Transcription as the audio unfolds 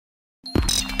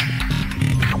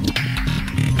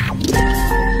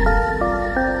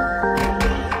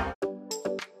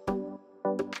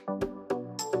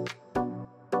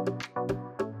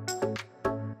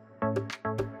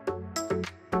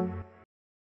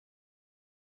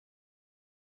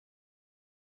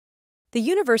The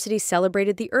university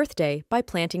celebrated the Earth Day by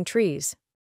planting trees.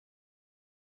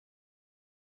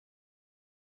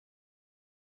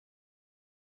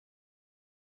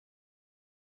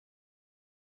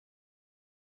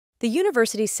 The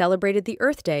university celebrated the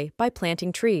Earth Day by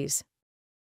planting trees.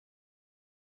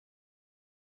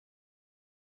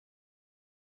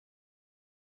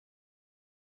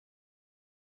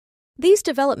 These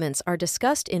developments are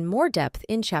discussed in more depth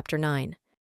in Chapter 9.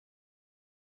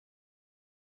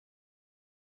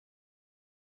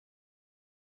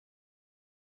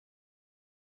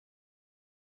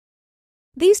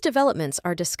 These developments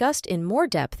are discussed in more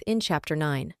depth in Chapter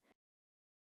 9.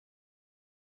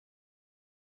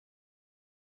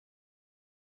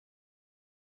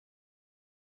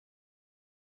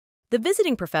 The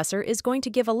visiting professor is going to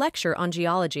give a lecture on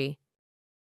geology.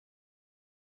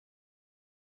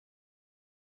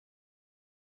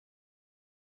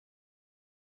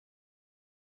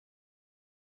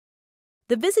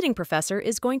 The visiting professor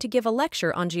is going to give a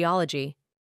lecture on geology.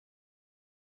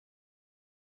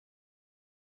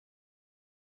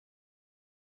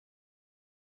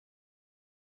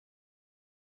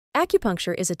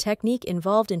 Acupuncture is a technique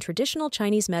involved in traditional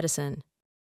Chinese medicine.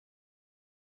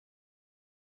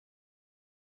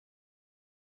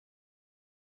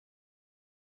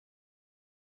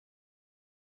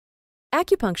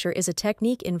 Acupuncture is a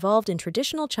technique involved in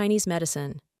traditional Chinese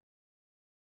medicine.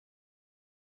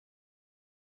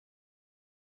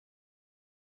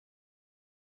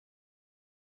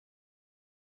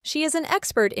 She is an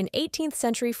expert in 18th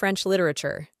century French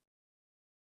literature.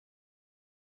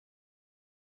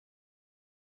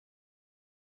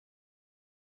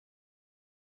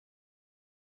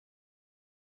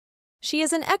 She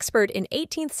is an expert in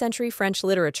 18th century French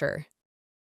literature.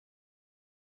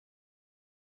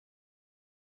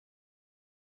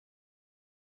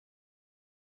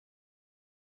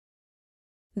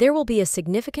 There will be a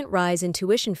significant rise in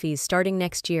tuition fees starting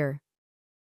next year.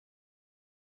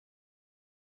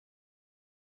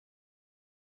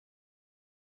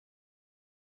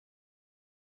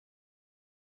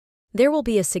 There will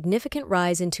be a significant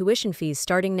rise in tuition fees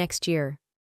starting next year.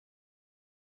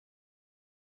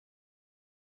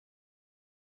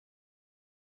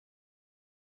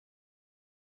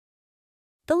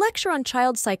 The lecture on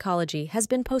child psychology has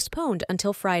been postponed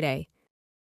until Friday.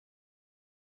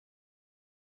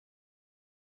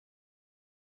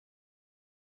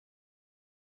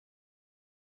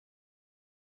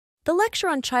 The lecture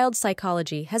on child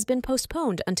psychology has been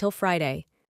postponed until Friday.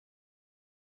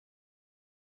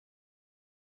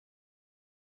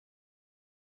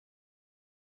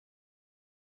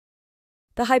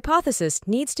 The hypothesis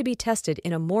needs to be tested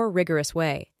in a more rigorous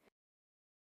way.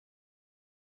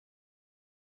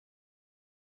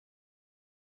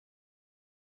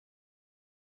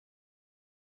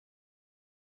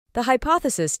 The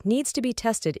hypothesis needs to be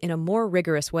tested in a more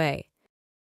rigorous way.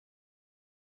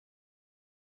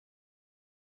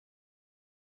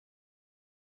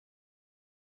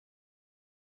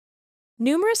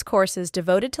 Numerous courses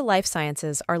devoted to life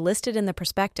sciences are listed in the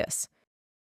prospectus.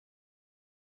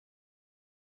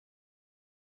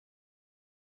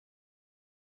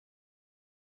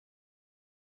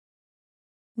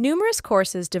 Numerous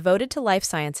courses devoted to life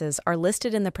sciences are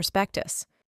listed in the prospectus.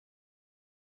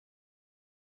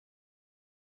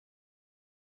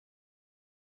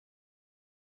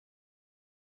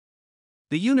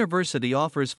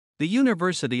 The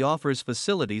university offers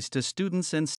facilities to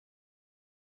students and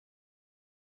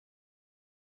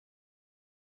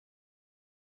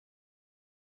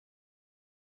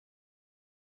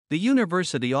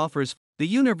The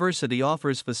university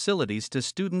offers facilities to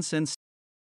students and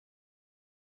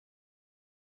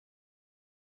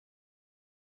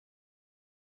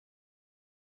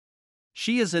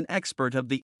She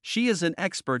is an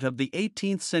expert of the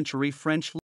 18th century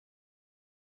French.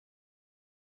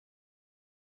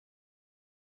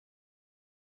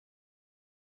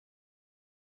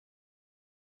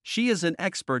 She is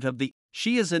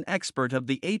an expert of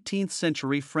the 18th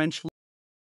century French.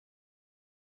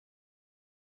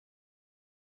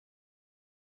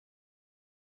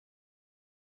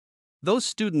 Those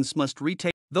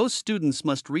students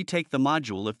must retake the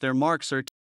module if their marks are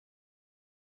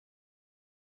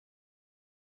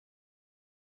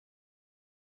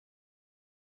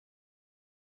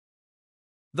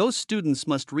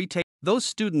Those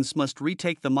students must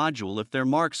retake the module if their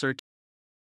marks are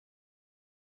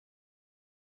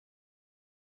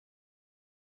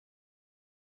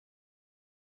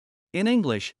In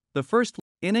English, the first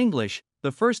In English,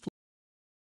 the first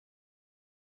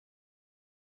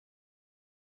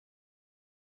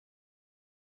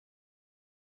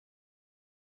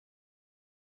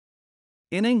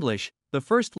In English, the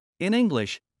first in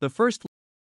English, the first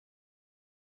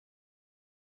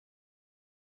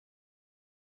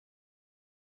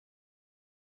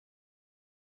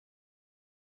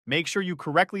Make sure you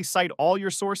correctly cite all your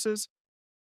sources.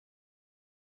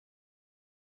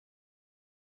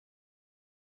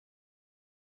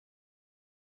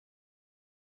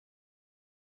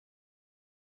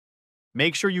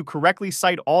 Make sure you correctly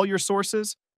cite all your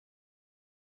sources.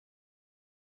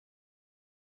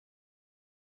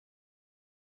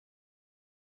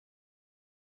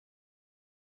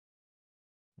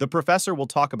 The professor will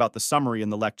talk about the summary in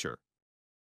the lecture.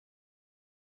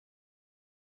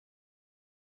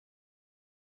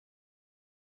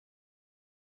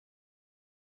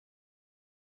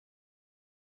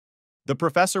 The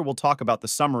professor will talk about the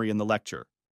summary in the lecture.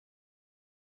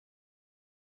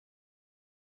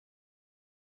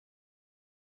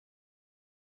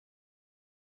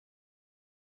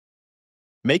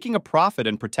 Making a profit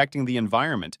and protecting the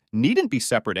environment needn't be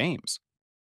separate aims.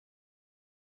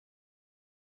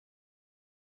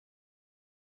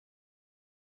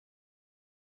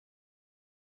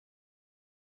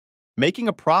 Making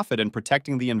a profit and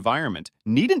protecting the environment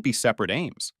needn't be separate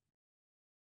aims.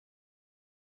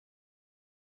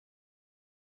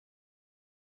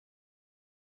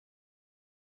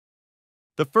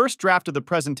 The first draft of the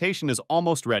presentation is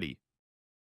almost ready.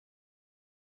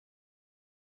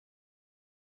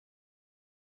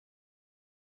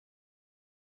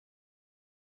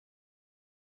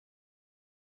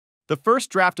 The first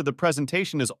draft of the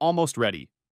presentation is almost ready.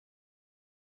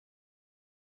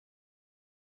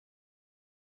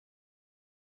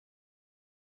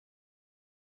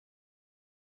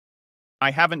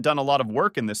 I haven't done a lot of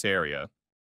work in this area.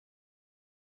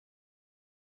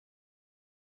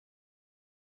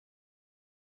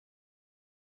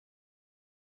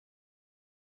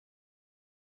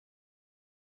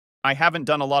 I haven't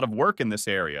done a lot of work in this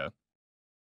area.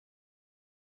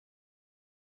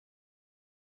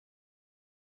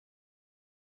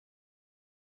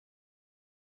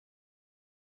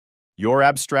 Your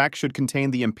abstract should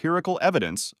contain the empirical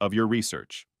evidence of your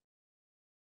research.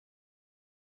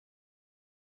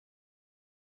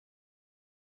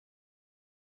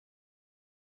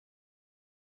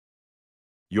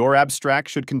 Your abstract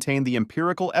should contain the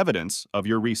empirical evidence of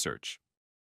your research.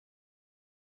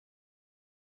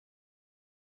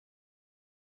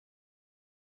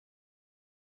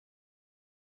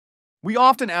 We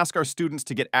often ask our students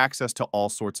to get access to all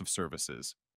sorts of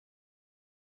services.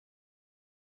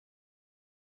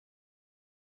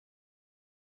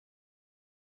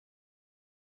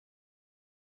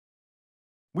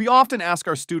 We often ask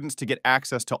our students to get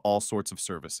access to all sorts of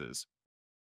services.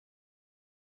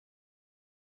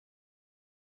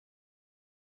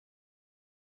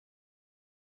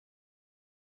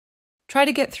 Try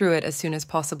to get through it as soon as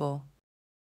possible.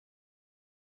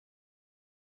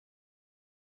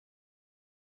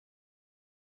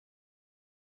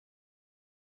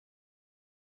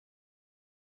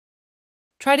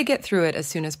 Try to get through it as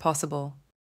soon as possible.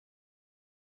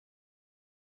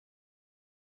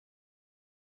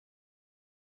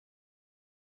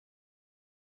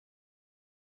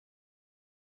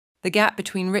 The gap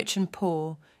between rich and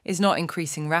poor is not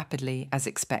increasing rapidly as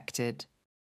expected.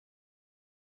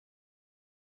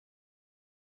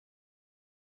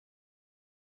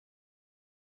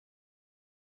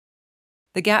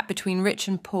 The gap between rich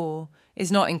and poor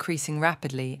is not increasing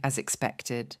rapidly as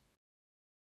expected.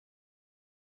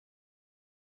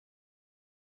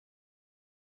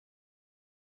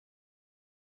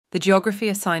 The geography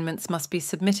assignments must be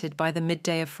submitted by the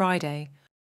midday of Friday.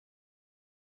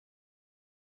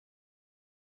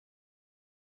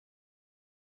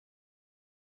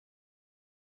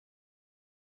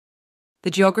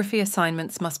 The geography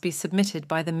assignments must be submitted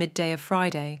by the midday of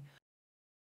Friday.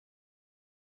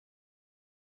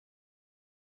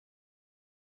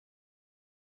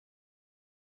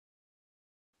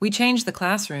 We changed the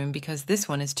classroom because this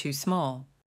one is too small.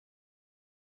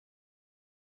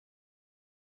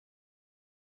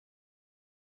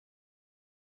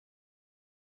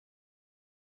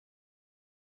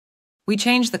 We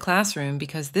changed the classroom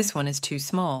because this one is too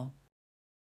small.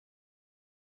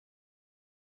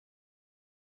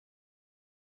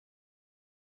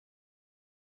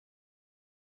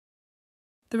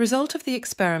 The result of the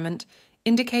experiment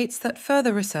indicates that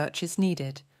further research is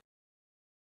needed.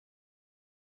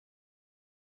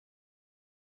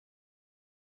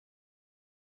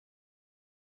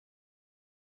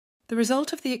 The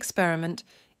result of the experiment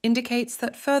indicates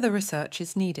that further research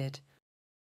is needed.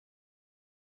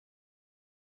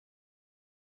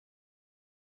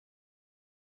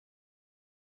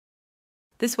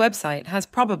 This website has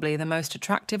probably the most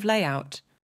attractive layout.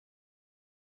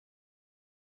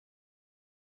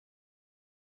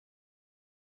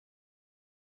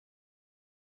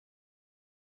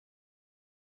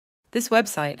 This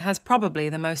website has probably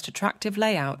the most attractive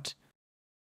layout.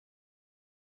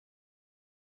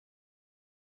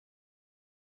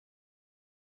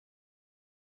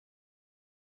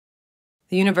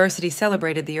 The university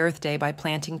celebrated the Earth Day by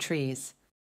planting trees.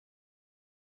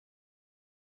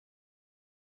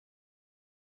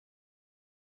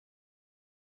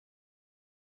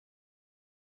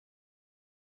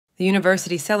 The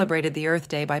university celebrated the Earth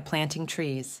Day by planting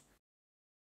trees.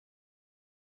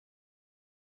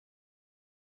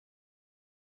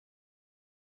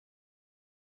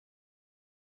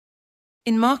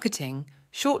 In marketing,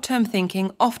 short-term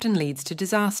thinking often leads to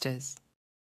disasters.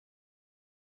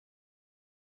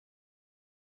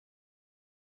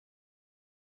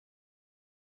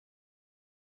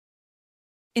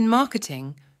 In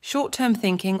marketing, short-term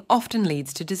thinking often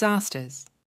leads to disasters.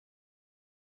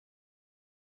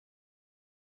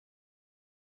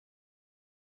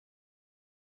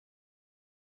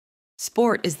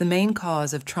 Sport is the main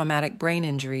cause of traumatic brain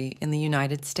injury in the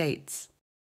United States.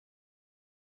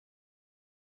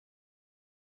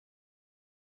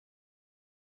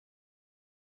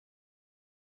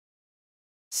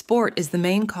 Sport is the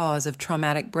main cause of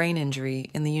traumatic brain injury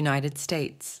in the United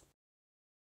States.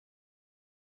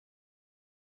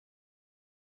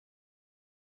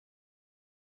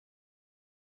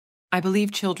 I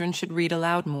believe children should read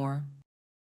aloud more.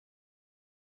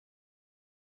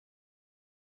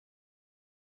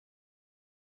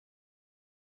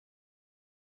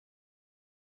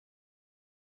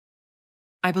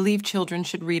 I believe children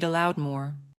should read aloud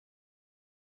more.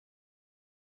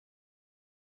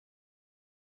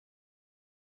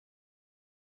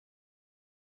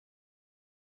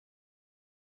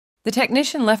 The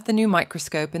technician left the new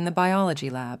microscope in the biology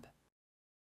lab.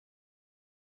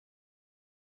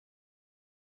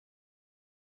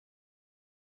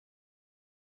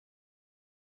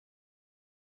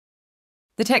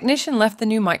 The technician left the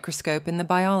new microscope in the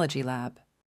biology lab.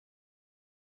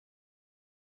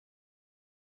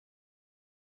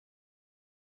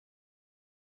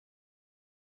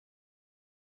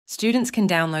 Students can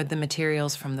download the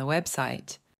materials from the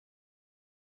website.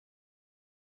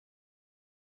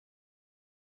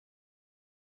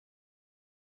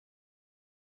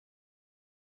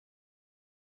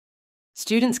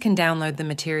 Students can download the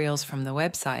materials from the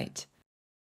website.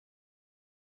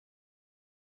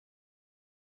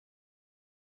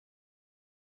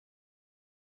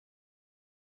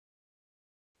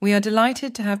 We are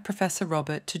delighted to have Professor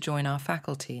Robert to join our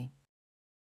faculty.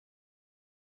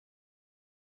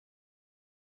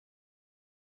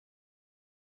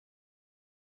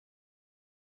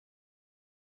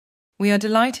 We are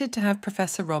delighted to have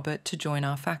Professor Robert to join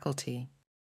our faculty.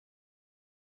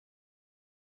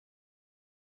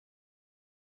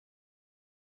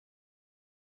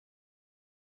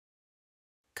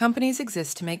 Companies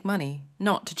exist to make money,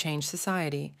 not to change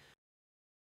society.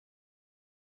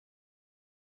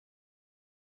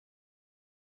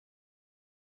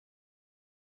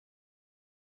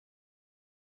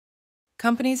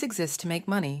 Companies exist to make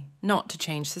money, not to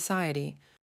change society.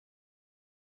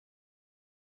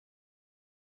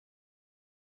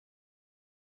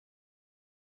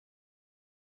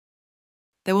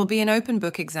 There will be an open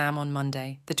book exam on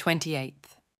Monday, the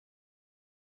 28th.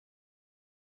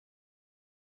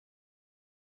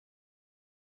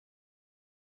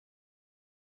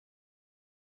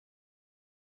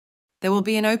 There will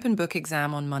be an open book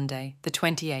exam on Monday, the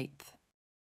 28th.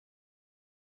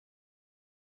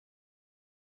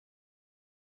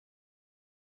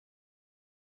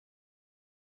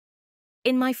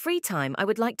 In my free time, I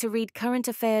would like to read current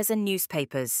affairs and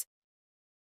newspapers.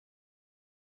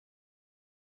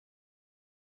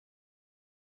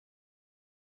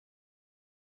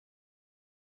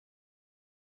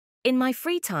 In my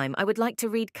free time, I would like to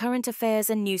read current affairs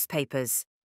and newspapers.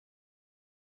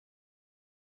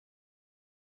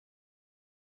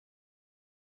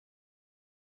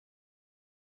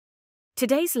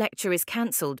 Today's lecture is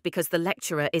cancelled because the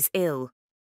lecturer is ill.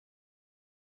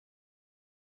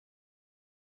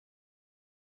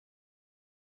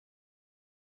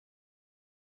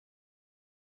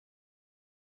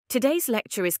 Today's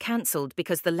lecture is cancelled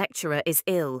because the lecturer is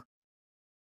ill.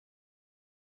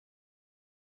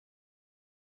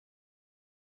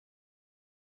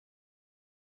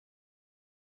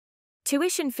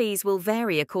 Tuition fees will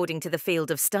vary according to the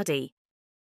field of study.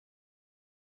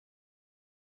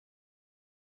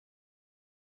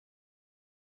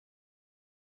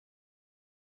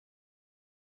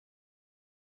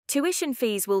 Tuition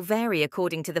fees will vary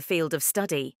according to the field of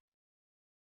study.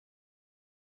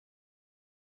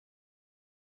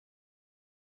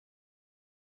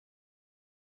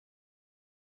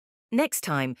 Next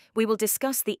time, we will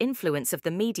discuss the influence of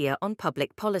the media on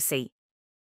public policy.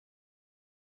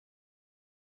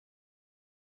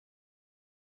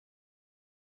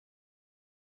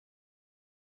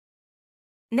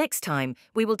 Next time,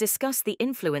 we will discuss the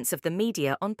influence of the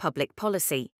media on public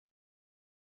policy.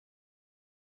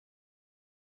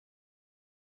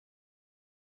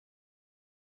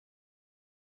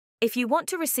 If you want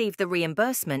to receive the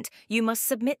reimbursement, you must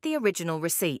submit the original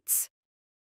receipts.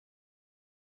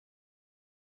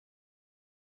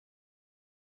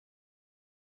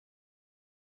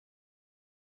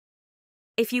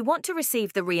 If you want to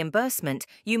receive the reimbursement,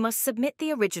 you must submit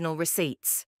the original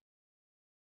receipts.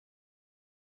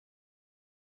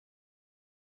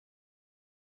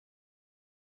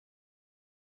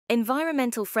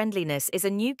 Environmental friendliness is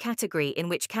a new category in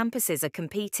which campuses are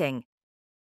competing.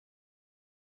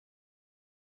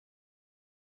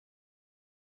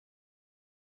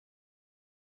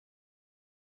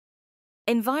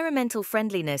 Environmental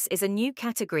friendliness is a new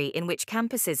category in which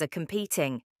campuses are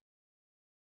competing.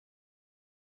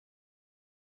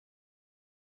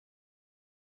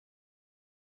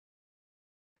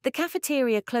 The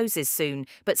cafeteria closes soon,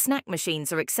 but snack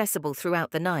machines are accessible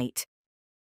throughout the night.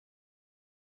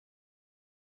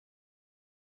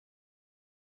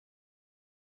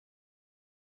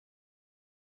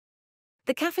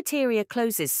 The cafeteria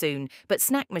closes soon, but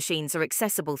snack machines are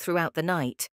accessible throughout the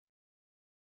night.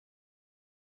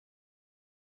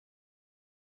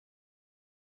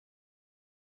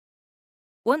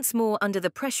 Once more, under the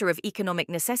pressure of economic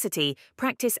necessity,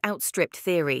 practice outstripped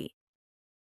theory.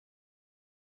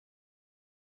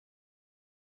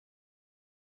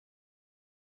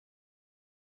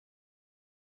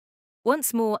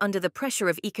 Once more, under the pressure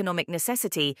of economic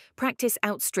necessity, practice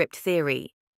outstripped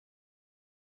theory.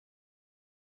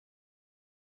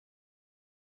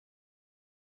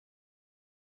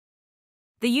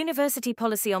 The university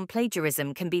policy on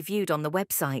plagiarism can be viewed on the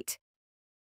website.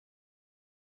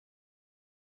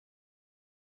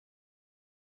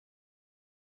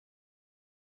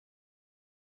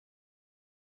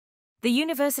 The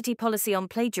university policy on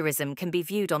plagiarism can be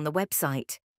viewed on the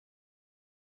website.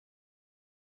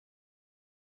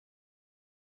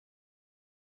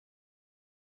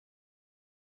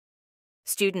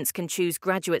 Students can choose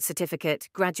graduate certificate,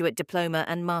 graduate diploma,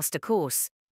 and master course.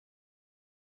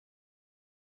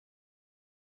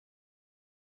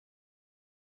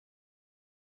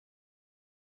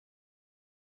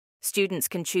 Students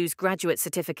can choose graduate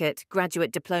certificate,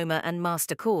 graduate diploma, and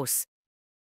master course.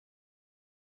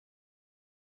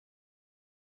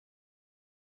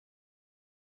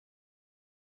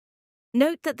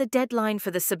 Note that the deadline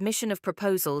for the submission of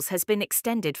proposals has been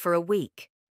extended for a week.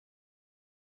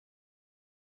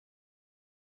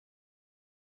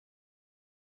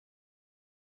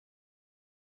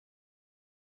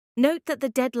 Note that the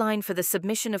deadline for the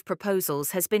submission of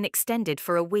proposals has been extended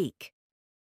for a week.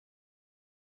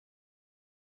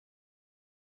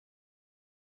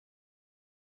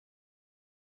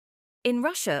 In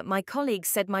Russia, my colleagues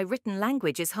said my written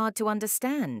language is hard to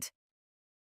understand.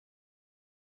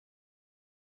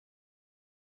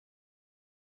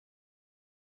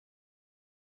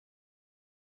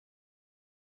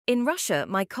 In Russia,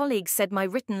 my colleagues said my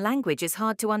written language is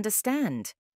hard to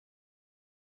understand.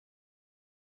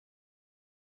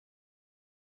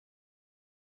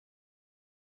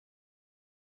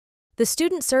 The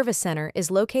Student Service Center is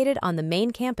located on the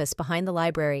main campus behind the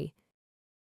library.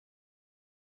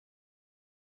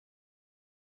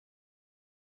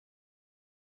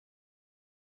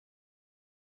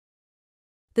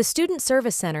 The Student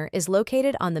Service Center is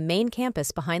located on the main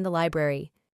campus behind the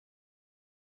library.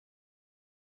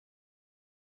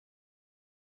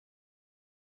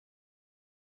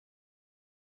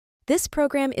 This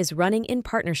program is running in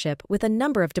partnership with a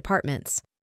number of departments.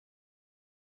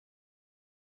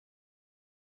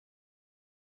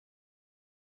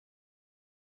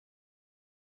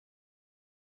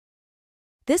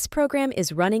 This program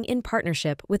is running in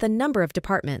partnership with a number of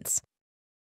departments.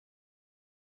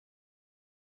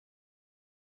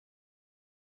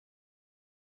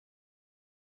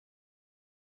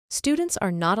 Students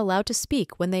are not allowed to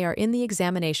speak when they are in the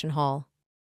examination hall.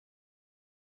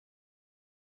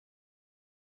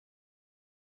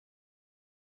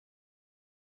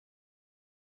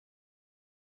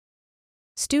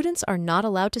 Students are not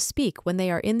allowed to speak when they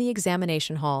are in the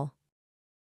examination hall.